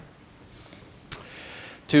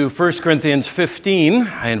to 1 Corinthians 15.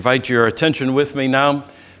 I invite your attention with me now.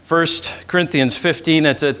 1 Corinthians 15,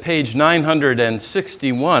 it's at page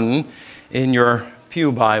 961 in your pew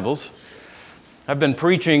Bibles. I've been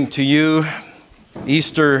preaching to you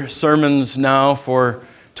Easter sermons now for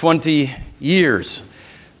 20 years.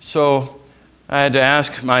 So I had to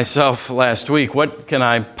ask myself last week, what can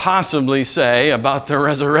I possibly say about the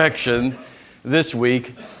resurrection this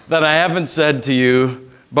week that I haven't said to you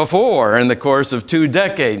before in the course of 2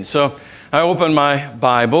 decades? So I opened my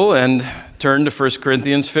Bible and turned to 1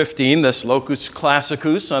 Corinthians 15, this locus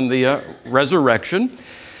classicus on the resurrection.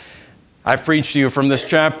 I've preached to you from this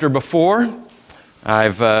chapter before.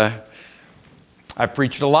 I've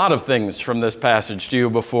preached a lot of things from this passage to you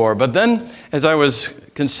before, but then as I was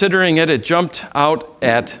considering it, it jumped out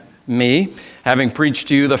at me, having preached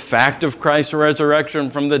to you the fact of Christ's resurrection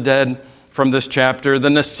from the dead from this chapter, the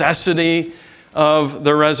necessity of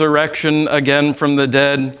the resurrection again from the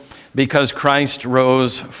dead because Christ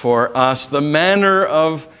rose for us, the manner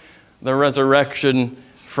of the resurrection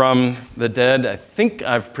from the dead. I think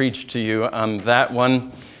I've preached to you on that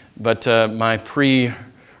one, but my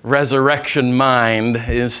pre-resurrection mind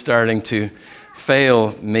is starting to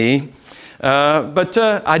fail me. But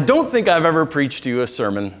I don't think I've ever preached to you a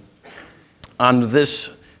sermon on this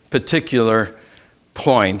particular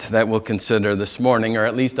point that we'll consider this morning, or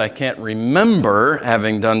at least I can't remember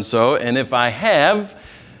having done so. And if I have,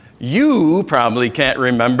 you probably can't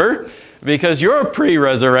remember because your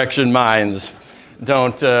pre-resurrection minds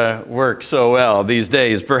don't work so well these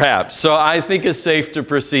days, perhaps. So I think it's safe to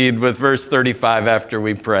proceed with verse 35 after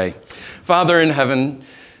we pray. Father in heaven,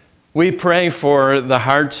 we pray for the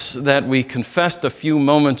hearts that we confessed a few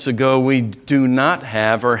moments ago we do not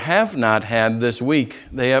have or have not had this week.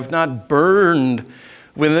 They have not burned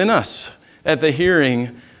within us at the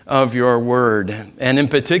hearing of your word, and in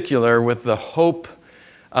particular with the hope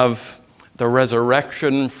of the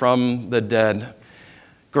resurrection from the dead.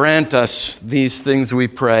 Grant us these things, we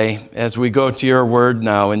pray, as we go to your word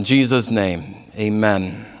now. In Jesus' name,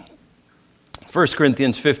 amen. 1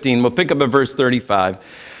 Corinthians 15, we'll pick up at verse 35.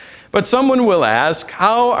 But someone will ask,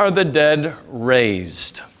 how are the dead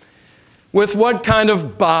raised? With what kind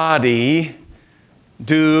of body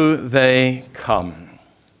do they come?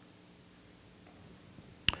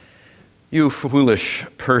 You foolish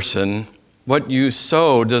person, what you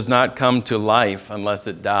sow does not come to life unless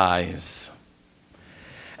it dies.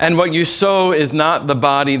 And what you sow is not the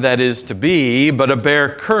body that is to be, but a bare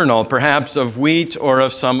kernel, perhaps of wheat or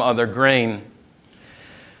of some other grain.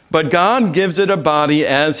 But God gives it a body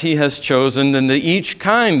as he has chosen, and to each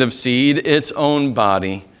kind of seed its own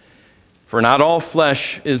body. For not all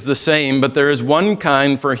flesh is the same, but there is one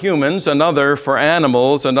kind for humans, another for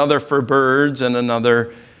animals, another for birds, and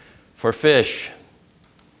another for fish.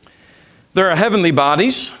 There are heavenly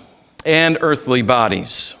bodies and earthly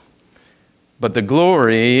bodies. But the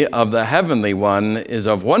glory of the heavenly one is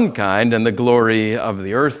of one kind, and the glory of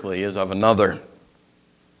the earthly is of another.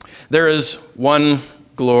 There is one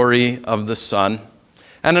glory of the sun,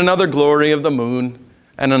 and another glory of the moon,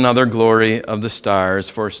 and another glory of the stars,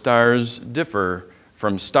 for differs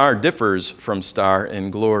from star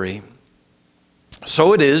in glory.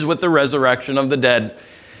 So it is with the resurrection of the dead.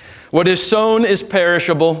 What is sown is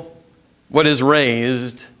perishable, what is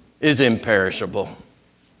raised is imperishable.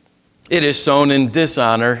 It is sown in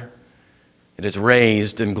dishonor, it is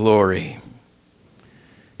raised in glory.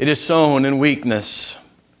 It is sown in weakness,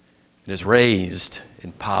 it is raised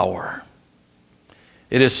in power.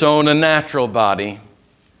 It is sown a natural body,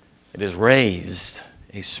 it is raised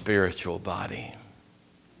a spiritual body.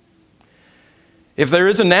 If there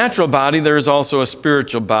is a natural body, there is also a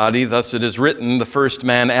spiritual body. Thus it is written, the first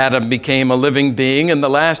man, Adam, became a living being, and the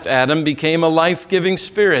last Adam became a life-giving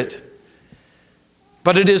spirit.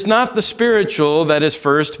 But it is not the spiritual that is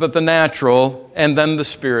first, but the natural, and then the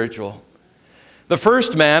spiritual. The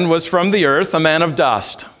first man was from the earth, a man of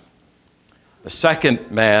dust. The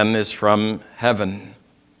second man is from heaven.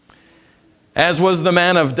 As was the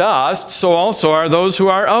man of dust, so also are those who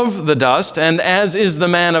are of the dust, and as is the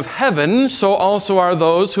man of heaven, so also are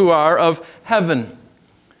those who are of heaven.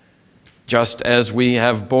 Just as we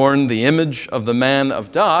have borne the image of the man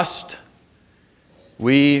of dust,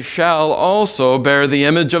 we shall also bear the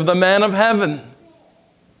image of the man of heaven.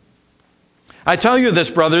 I tell you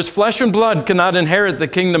this, brothers, flesh and blood cannot inherit the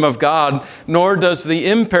kingdom of God, nor does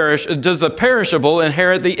the perishable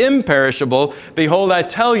inherit the imperishable. Behold, I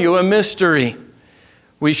tell you a mystery.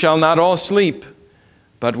 We shall not all sleep,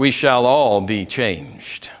 but we shall all be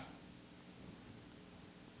changed.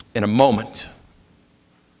 In a moment,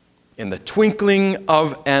 in the twinkling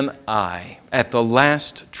of an eye, at the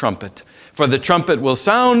last trumpet. For the trumpet will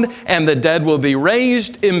sound, and the dead will be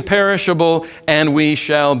raised imperishable, and we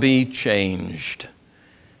shall be changed.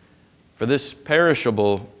 For this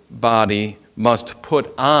perishable body must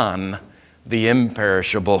put on the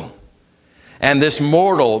imperishable, and this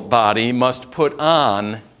mortal body must put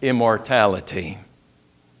on immortality.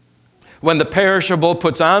 When the perishable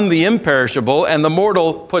puts on the imperishable and the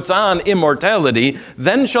mortal puts on immortality,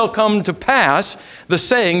 then shall come to pass the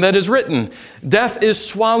saying that is written, death is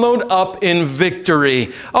swallowed up in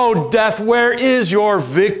victory. O death, where is your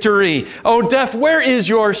victory? O death, where is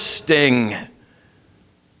your sting?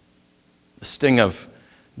 The sting of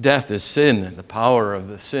death is sin, and the power of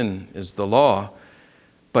the sin is the law.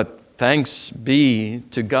 But thanks be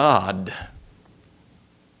to God,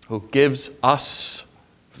 who gives us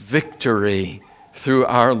victory through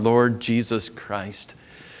our Lord Jesus Christ.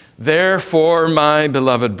 Therefore, my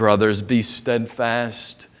beloved brothers, be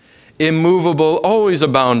steadfast, immovable, always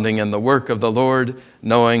abounding in the work of the Lord,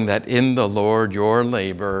 knowing that in the Lord your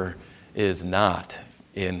labor is not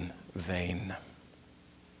in vain.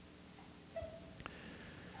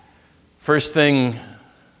 First thing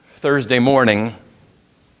Thursday morning,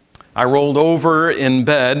 I rolled over in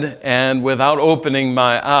bed, and without opening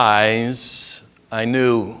my eyes, I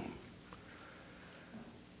knew.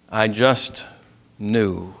 I just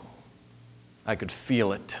knew. I could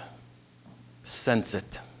feel it, sense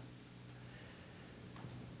it.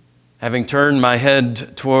 Having turned my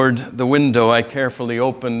head toward the window, I carefully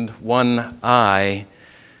opened one eye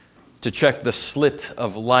to check the slit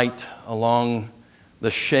of light along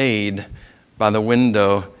the shade by the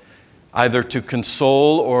window, either to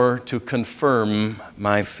console or to confirm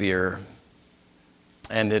my fear.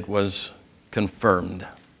 And it was confirmed.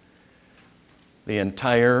 The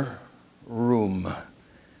entire room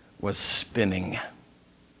was spinning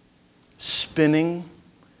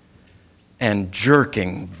and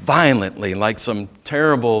jerking violently like some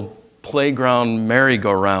terrible playground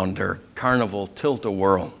merry-go-round or carnival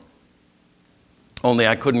tilt-a-whirl. Only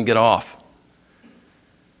I couldn't get off,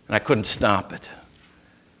 and I couldn't stop it.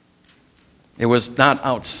 It was not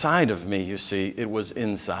outside of me, you see, it was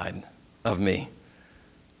inside of me.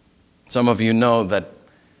 Some of you know that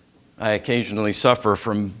I occasionally suffer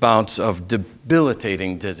from bouts of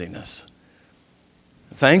debilitating dizziness.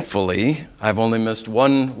 Thankfully, I've only missed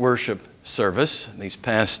one worship service these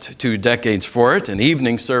past 2 decades for it, an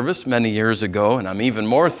evening service many years ago, and I'm even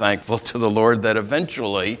more thankful to the Lord that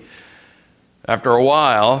eventually, after a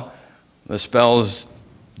while, the spells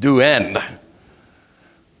do end,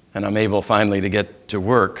 and I'm able finally to get to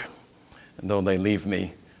work, though they leave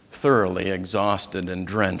me thoroughly exhausted and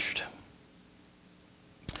drenched.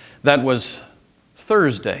 That was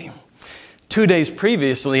Thursday. 2 days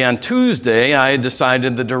previously, on Tuesday, I had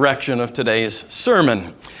decided the direction of today's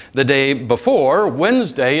sermon. The day before,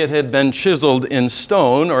 Wednesday, it had been chiseled in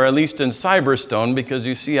stone, or at least in cyberstone, because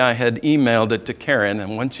you see I had emailed it to Karen,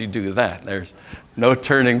 and once you do that, there's no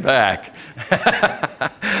turning back.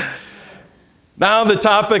 Now the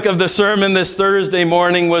topic of the sermon this Thursday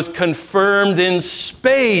morning was confirmed in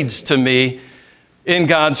spades to me in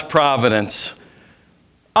God's providence.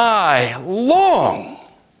 I long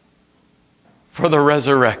for the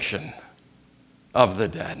resurrection of the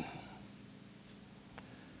dead.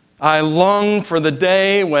 I long for the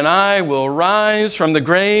day when I will rise from the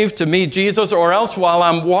grave to meet Jesus, or else while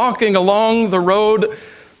I'm walking along the road,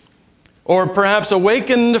 or perhaps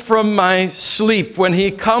awakened from my sleep when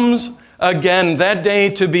he comes again, that day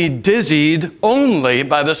to be dizzied only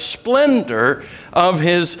by the splendor of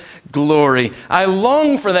his glory. I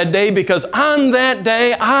long for that day because on that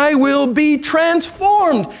day I will be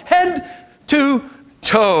transformed head to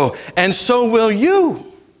toe. And so will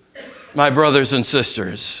you, my brothers and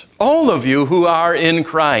sisters. All of you who are in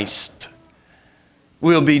Christ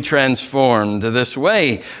will be transformed this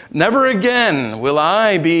way. Never again will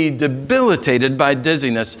I be debilitated by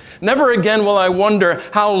dizziness. Never again will I wonder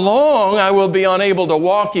how long I will be unable to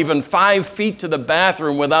walk even 5 feet to the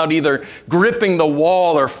bathroom without either gripping the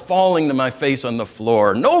wall or falling to my face on the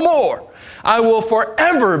floor. No more. I will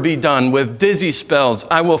forever be done with dizzy spells.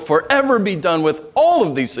 I will forever be done with all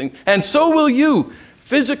of these things. And so will you.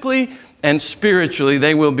 Physically and spiritually,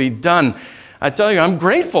 they will be done. I tell you, I'm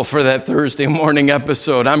grateful for that Thursday morning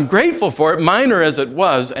episode. I'm grateful for it, minor as it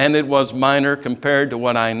was, and it was minor compared to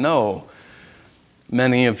what I know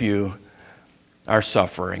many of you are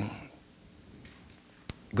suffering,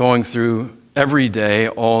 going through every day,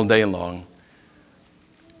 all day long.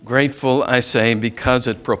 Grateful, I say, because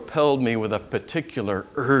it propelled me with a particular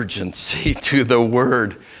urgency to the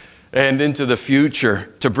Word and into the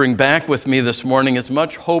future to bring back with me this morning as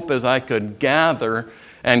much hope as I could gather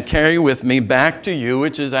and carry with me back to you,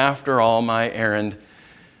 which is, after all, my errand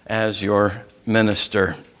as your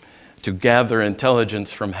minister, to gather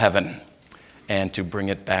intelligence from heaven and to bring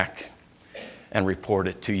it back and report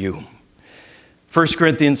it to you. 1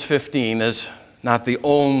 Corinthians 15 is not the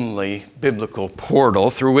only biblical portal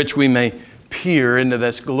through which we may peer into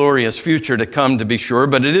this glorious future to come, to be sure,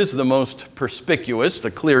 but it is the most perspicuous,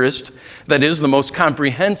 the clearest, that is, the most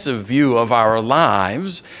comprehensive view of our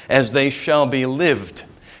lives as they shall be lived,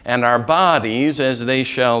 and our bodies as they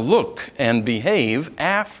shall look and behave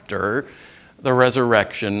after the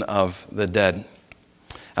resurrection of the dead.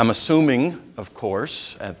 I'm assuming, of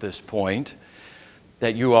course, at this point,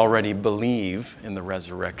 that you already believe in the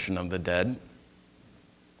resurrection of the dead.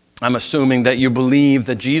 I'm assuming that you believe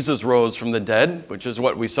that Jesus rose from the dead, which is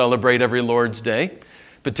what we celebrate every Lord's Day,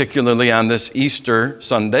 particularly on this Easter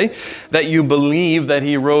Sunday, that you believe that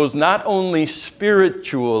he rose not only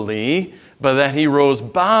spiritually, but that he rose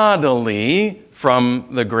bodily from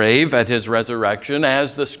the grave at his resurrection,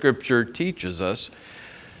 as the Scripture teaches us,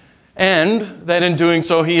 and that in doing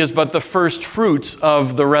so he is but the first fruits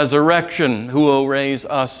of the resurrection, who will raise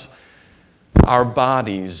us, our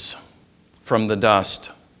bodies, from the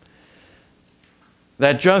dust.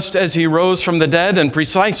 That just as he rose from the dead, and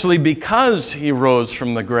precisely because he rose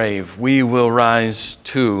from the grave, we will rise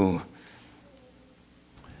too.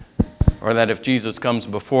 Or that if Jesus comes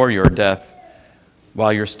before your death,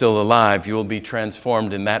 while you're still alive, you will be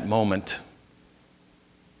transformed in that moment.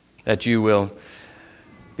 That you will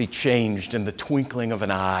be changed in the twinkling of an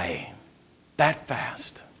eye. That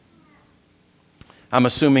fast. I'm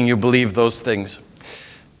assuming you believe those things.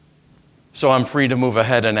 So I'm free to move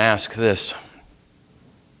ahead and ask this.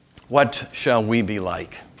 What shall we be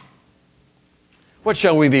like? What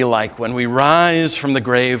shall we be like when we rise from the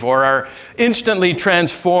grave, or are instantly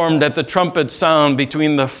transformed at the trumpet sound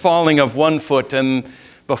between the falling of one foot and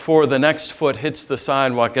before the next foot hits the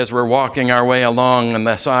sidewalk as we're walking our way along on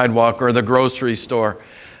the sidewalk or the grocery store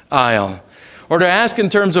aisle? Or to ask in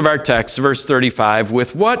terms of our text, verse 35,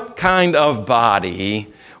 with what kind of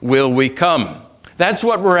body will we come? That's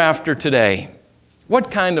what we're after today. What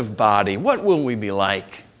kind of body? What will we be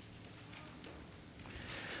like?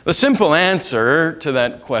 The simple answer to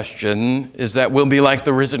that question is that we'll be like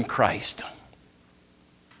the risen Christ.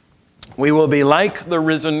 We will be like the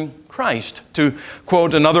risen Christ. To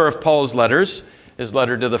quote another of Paul's letters, his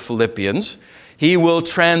letter to the Philippians, he will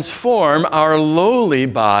transform our lowly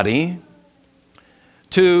body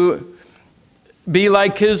to be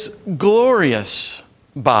like his glorious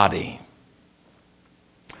body.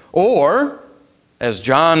 Or, as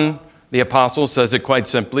John the apostle says it quite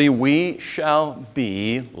simply, we shall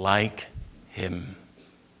be like him.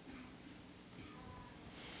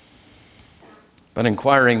 But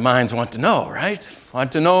inquiring minds want to know, right?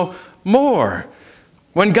 Want to know more.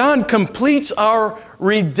 When God completes our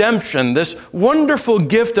redemption, this wonderful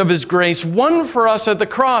gift of his grace, won for us at the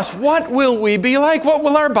cross, what will we be like? What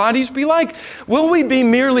will our bodies be like? Will we be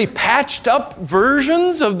merely patched up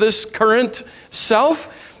versions of this current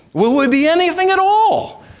self? Will we be anything at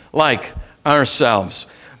all like ourselves?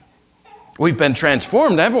 We've been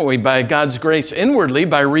transformed, haven't we, by God's grace inwardly,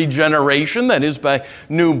 by regeneration, that is, by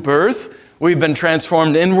new birth. We've been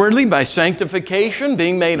transformed inwardly by sanctification,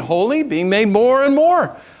 being made holy, being made more and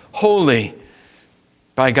more holy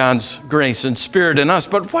by God's grace and Spirit in us.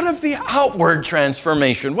 But what of the outward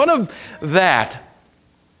transformation? What of that?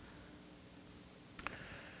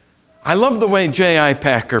 I love the way J.I.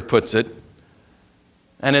 Packer puts it.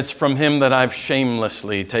 And it's from him that I've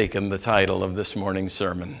shamelessly taken the title of this morning's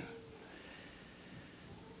sermon.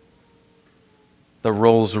 The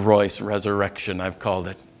Rolls-Royce Resurrection, I've called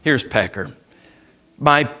it. Here's Packer.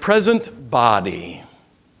 My present body,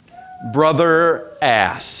 brother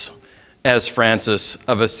ass, as Francis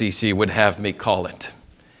of Assisi would have me call it,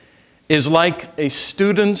 is like a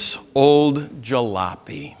student's old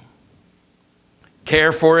jalopy.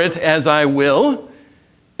 Care for it as I will,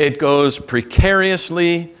 it goes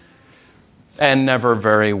precariously and never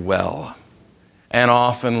very well, and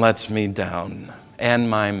often lets me down and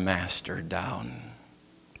my master down.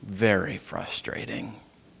 Very frustrating.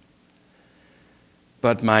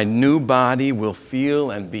 But my new body will feel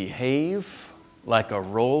and behave like a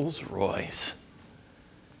Rolls Royce.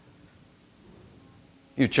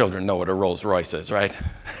 You children know what a Rolls Royce is, right?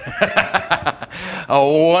 A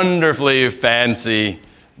wonderfully fancy,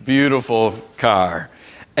 beautiful car.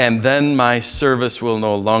 And then my service will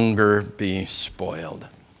no longer be spoiled.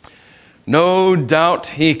 No doubt,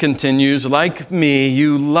 he continues, like me,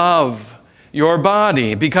 you love your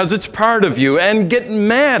body because it's part of you and get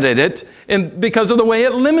mad at it because of the way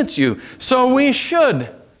it limits you. So we should.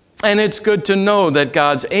 And it's good to know that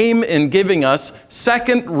God's aim in giving us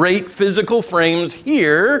second-rate physical frames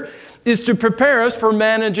here is to prepare us for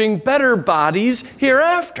managing better bodies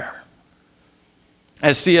hereafter.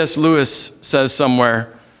 As C.S. Lewis says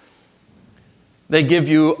somewhere, they give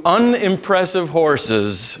you unimpressive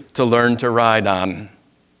horses to learn to ride on.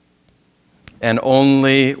 And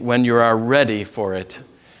only when you are ready for it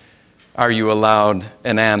are you allowed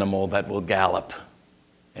an animal that will gallop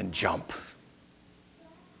and jump.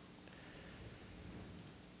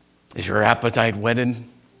 Is your appetite whetted?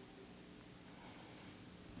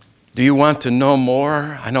 Do you want to know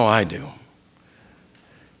more? I know I do.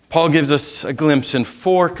 Paul gives us a glimpse in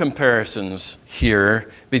 4 comparisons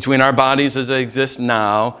here between our bodies as they exist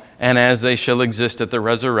now and as they shall exist at the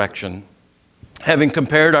resurrection. Having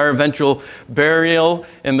compared our eventual burial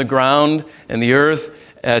in the ground and the earth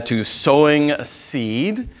to sowing a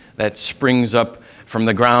seed that springs up from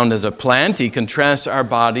the ground as a plant, he contrasts our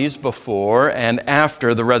bodies before and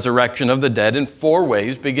after the resurrection of the dead in 4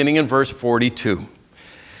 ways, beginning in verse 42.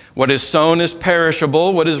 What is sown is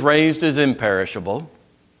perishable, what is raised is imperishable.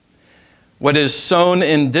 What is sown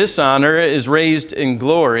in dishonor is raised in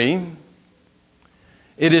glory.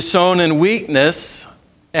 It is sown in weakness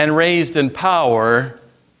and raised in power.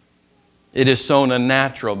 It is sown a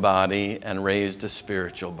natural body and raised a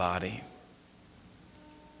spiritual body.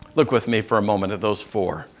 Look with me for a moment at those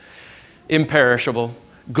 4. Imperishable,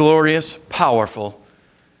 glorious, powerful,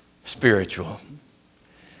 spiritual.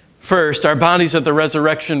 First, our bodies at the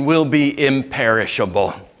resurrection will be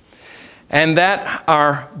imperishable. And that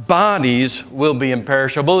our bodies will be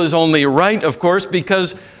imperishable is only right, of course,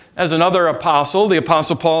 because as another apostle, the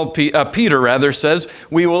Apostle Peter says,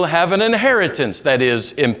 we will have an inheritance that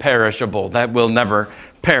is imperishable, that will never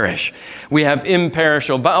perish. We will have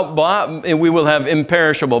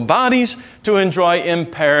imperishable bodies to enjoy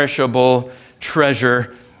imperishable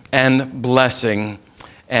treasure and blessing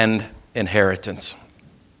and inheritance.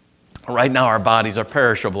 Right now our bodies are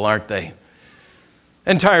perishable, aren't they?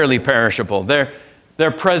 Entirely perishable. They're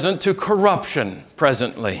present to corruption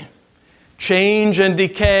presently. Change and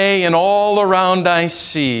decay, and all around I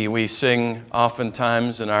see, we sing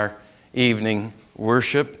oftentimes in our evening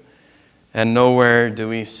worship, and nowhere do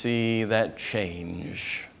we see that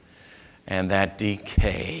change and that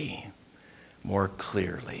decay more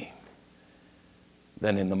clearly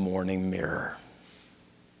than in the morning mirror.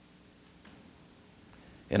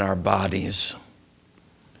 In our bodies,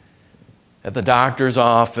 at the doctor's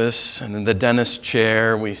office and in the dentist's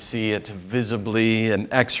chair, we see it visibly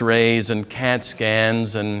in x-rays and CAT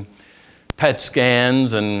scans and PET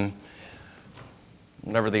scans and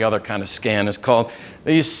whatever the other kind of scan is called.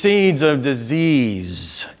 These seeds of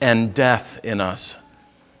disease and death in us,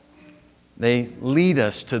 they lead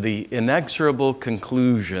us to the inexorable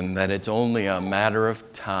conclusion that it's only a matter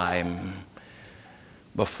of time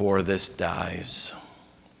before this dies.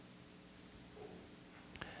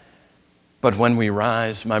 But when we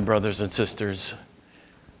rise, my brothers and sisters,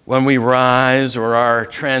 when we rise or are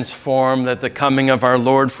transformed at the coming of our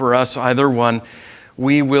Lord for us, either one,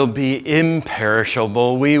 we will be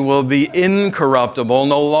imperishable, we will be incorruptible,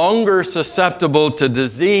 no longer susceptible to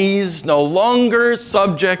disease, no longer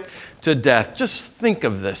subject to death. Just think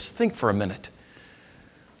of this. Think for a minute.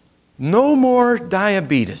 No more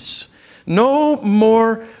diabetes, no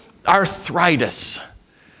more arthritis,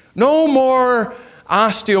 no more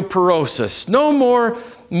osteoporosis, no more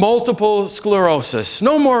multiple sclerosis,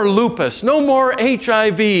 no more lupus, no more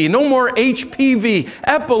HIV, no more HPV,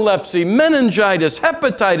 epilepsy, meningitis,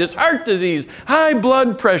 hepatitis, heart disease, high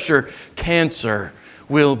blood pressure. Cancer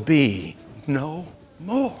will be no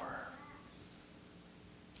more.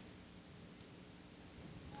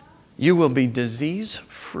 You will be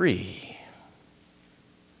disease-free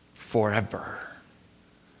forever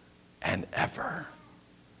and ever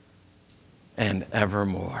and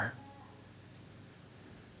evermore.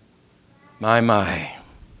 My,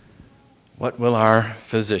 what will our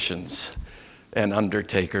physicians and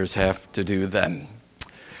undertakers have to do then?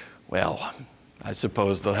 Well, I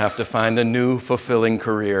suppose they'll have to find a new fulfilling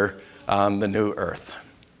career on the new earth.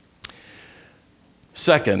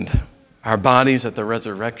 Second, our bodies at the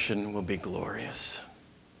resurrection will be glorious.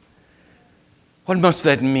 What must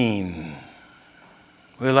that mean?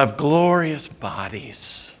 We'll have glorious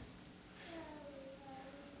bodies.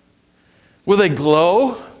 Will they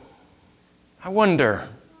glow? I wonder.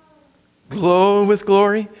 Glow with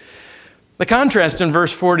glory? The contrast in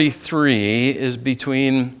verse 43 is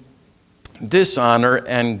between dishonor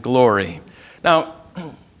and glory. Now,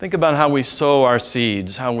 Think about how we sow our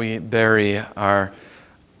seeds, how we bury our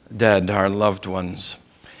dead, our loved ones.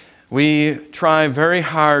 We try very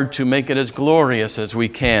hard to make it as glorious as we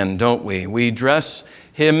can, don't we? We dress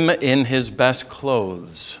him in his best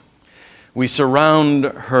clothes. We surround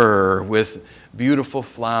her with beautiful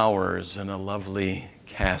flowers and a lovely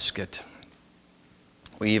casket.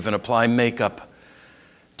 We even apply makeup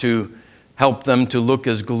to help them to look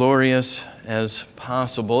as glorious as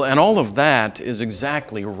possible. And all of that is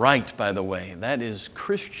exactly right, by the way. That is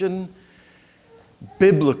Christian,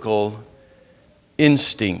 biblical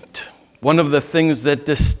instinct. One of the things that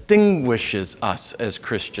distinguishes us as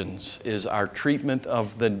Christians is our treatment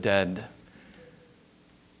of the dead,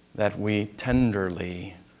 that we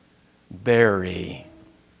tenderly bury,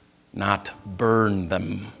 not burn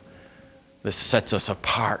them. This sets us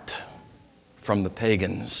apart from the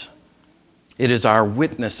pagans. It is our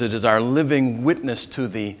witness, it is our living witness to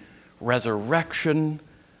the resurrection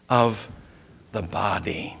of the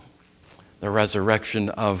body, the resurrection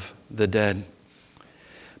of the dead.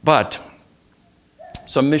 But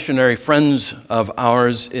some missionary friends of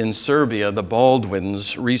ours in Serbia, the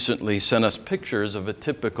Baldwins, recently sent us pictures of a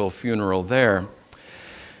typical funeral there.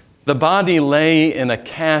 The body lay in a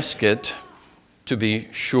casket, to be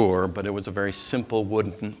sure, but it was a very simple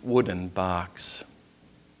wooden box.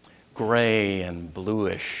 Gray and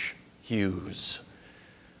bluish hues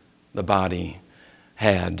the body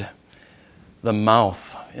had. The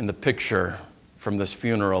mouth in the picture from this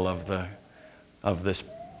funeral of this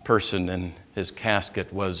person in his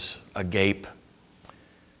casket was agape,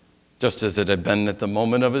 just as it had been at the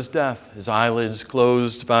moment of his death. His eyelids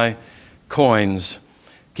closed by coins,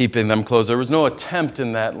 keeping them closed. There was no attempt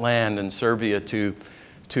in that land, in Serbia, to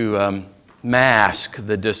mask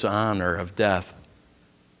the dishonor of death.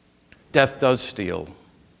 Death does steal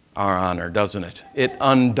our honor, doesn't it? It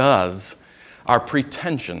undoes our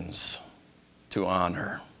pretensions to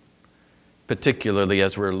honor, particularly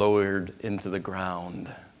as we're lowered into the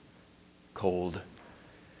ground, cold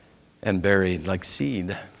and buried like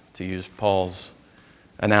seed, to use Paul's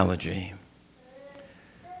analogy.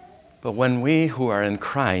 But when we who are in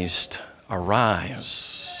Christ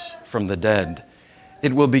arise from the dead,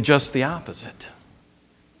 it will be just the opposite.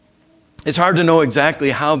 It's hard to know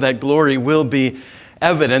exactly how that glory will be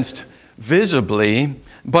evidenced visibly,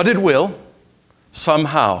 but it will.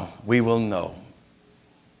 Somehow we will know.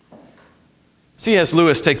 C.S.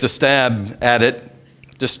 Lewis takes a stab at it,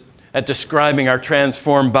 just at describing our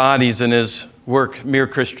transformed bodies in his work, Mere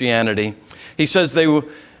Christianity. He says they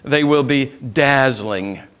will be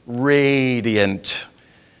dazzling, radiant,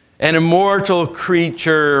 an immortal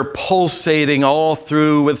creature pulsating all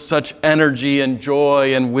through with such energy and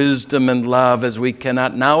joy and wisdom and love as we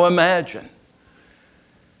cannot now imagine.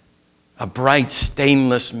 A bright,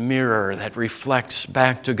 stainless mirror that reflects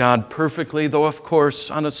back to God perfectly, though of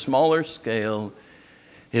course on a smaller scale,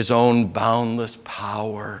 his own boundless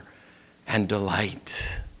power and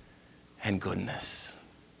delight and goodness.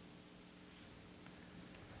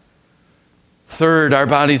 Third, our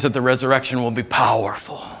bodies at the resurrection will be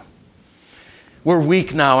powerful. We're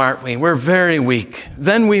weak now, aren't we? We're very weak.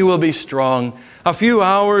 Then we will be strong. A few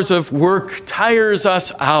hours of work tires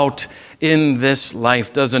us out in this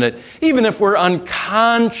life, doesn't it? Even if we're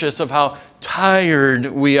unconscious of how tired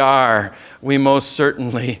we are, we most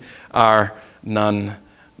certainly are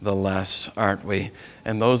nonetheless, aren't we?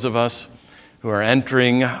 And those of us who are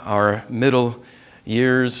entering our middle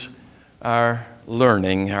years are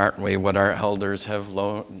learning, aren't we, what our elders have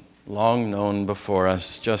long known before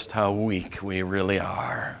us, just how weak we really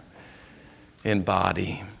are in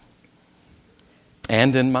body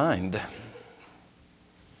and in mind,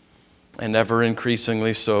 and ever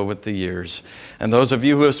increasingly so with the years. And those of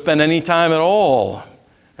you who have spent any time at all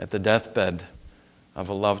at the deathbed of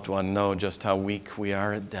a loved one know just how weak we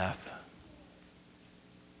are at death.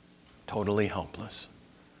 Totally helpless.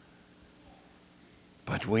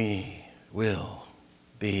 But we will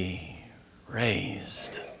be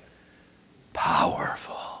raised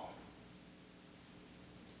powerful.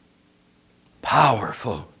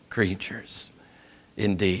 Powerful creatures,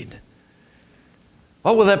 indeed.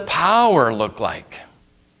 What will that power look like?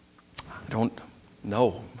 I don't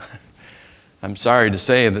know. I'm sorry to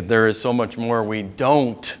say that there is so much more we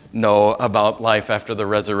don't know about life after the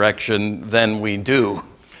resurrection than we do.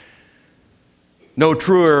 No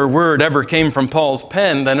truer word ever came from Paul's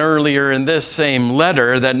pen than earlier in this same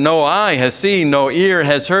letter, that no eye has seen, no ear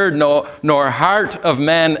has heard, nor heart of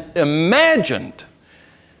man imagined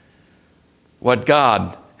what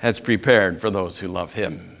God has prepared for those who love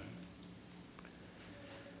him.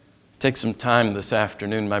 Take some time this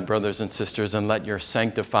afternoon, my brothers and sisters, and let your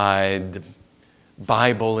sanctified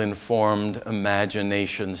Bible-informed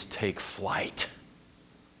imaginations take flight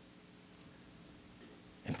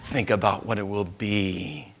and think about what it will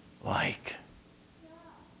be like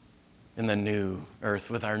in the new earth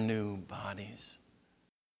with our new bodies.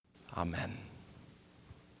 Amen.